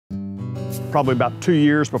probably about 2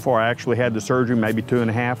 years before I actually had the surgery, maybe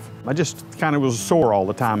 2.5. I just kind of was sore all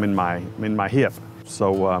the time in my hip.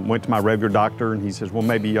 So went to my regular doctor and he says, well,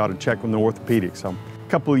 maybe you ought to check with the orthopedic. So a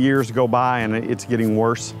couple of years go by and it's getting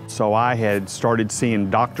worse. So I had started seeing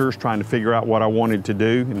doctors trying to figure out what I wanted to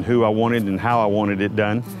do and who I wanted and how I wanted it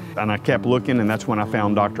done. And I kept looking, and that's when I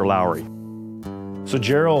found Dr. Lowry. So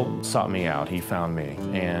Gerald sought me out, he found me,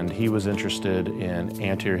 and he was interested in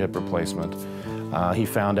anterior hip replacement. He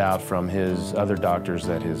found out from his other doctors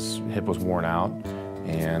that his hip was worn out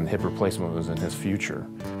and hip replacement was in his future.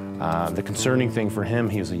 The concerning thing for him,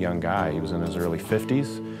 he was a young guy. He was in his early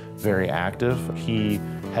 50s, very active. He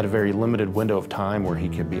had a very limited window of time where he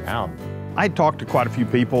could be out. I talked to quite a few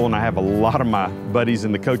people, and I have a lot of my buddies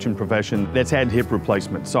in the coaching profession that's had hip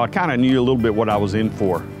replacement, so I kind of knew a little bit what I was in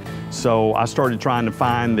for. So I started trying to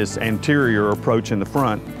find this anterior approach in the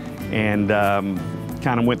front, and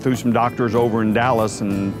kind of went through some doctors over in Dallas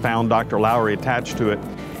and found Dr. Lowry attached to it.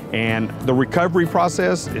 And the recovery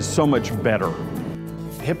process is so much better.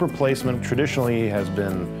 Hip replacement traditionally has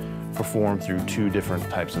been performed through 2 different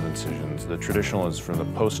types of incisions. The traditional is from the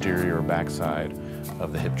posterior or backside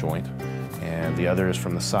of the hip joint, and the other is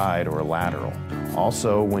from the side or lateral.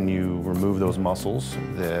 Also, when you remove those muscles,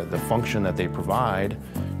 the function that they provide,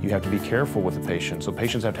 you have to be careful with the patient. So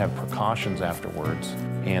patients have to have precautions afterwards.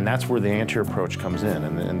 And that's where the anterior approach comes in,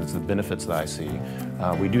 and it's the benefits that I see.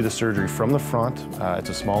 We do the surgery from the front. It's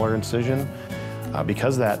a smaller incision.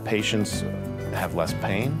 Because of that, patients have less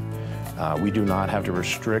pain. We do not have to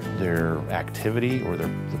restrict their activity or the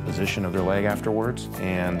position of their leg afterwards,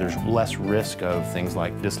 and there's less risk of things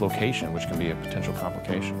like dislocation, which can be a potential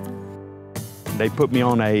complication. They put me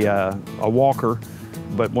on a walker,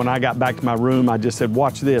 but when I got back to my room, I just said,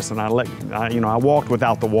 watch this, and I walked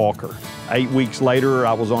without the walker. 8 weeks later,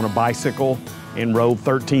 I was on a bicycle and rode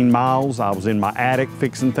 13 miles. I was in my attic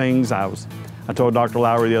fixing things. I told Dr.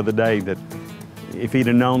 Lowry the other day that if he'd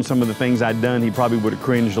have known some of the things I'd done, he probably would have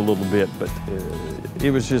cringed a little bit, but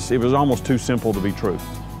it was almost too simple to be true.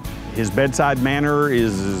 His bedside manner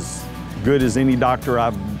is as good as any doctor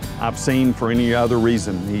I've seen for any other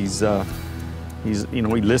reason. He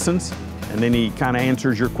listens, and then he kind of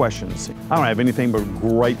answers your questions. I don't have anything but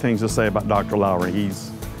great things to say about Dr. Lowry. He's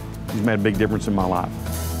made a big difference in my life.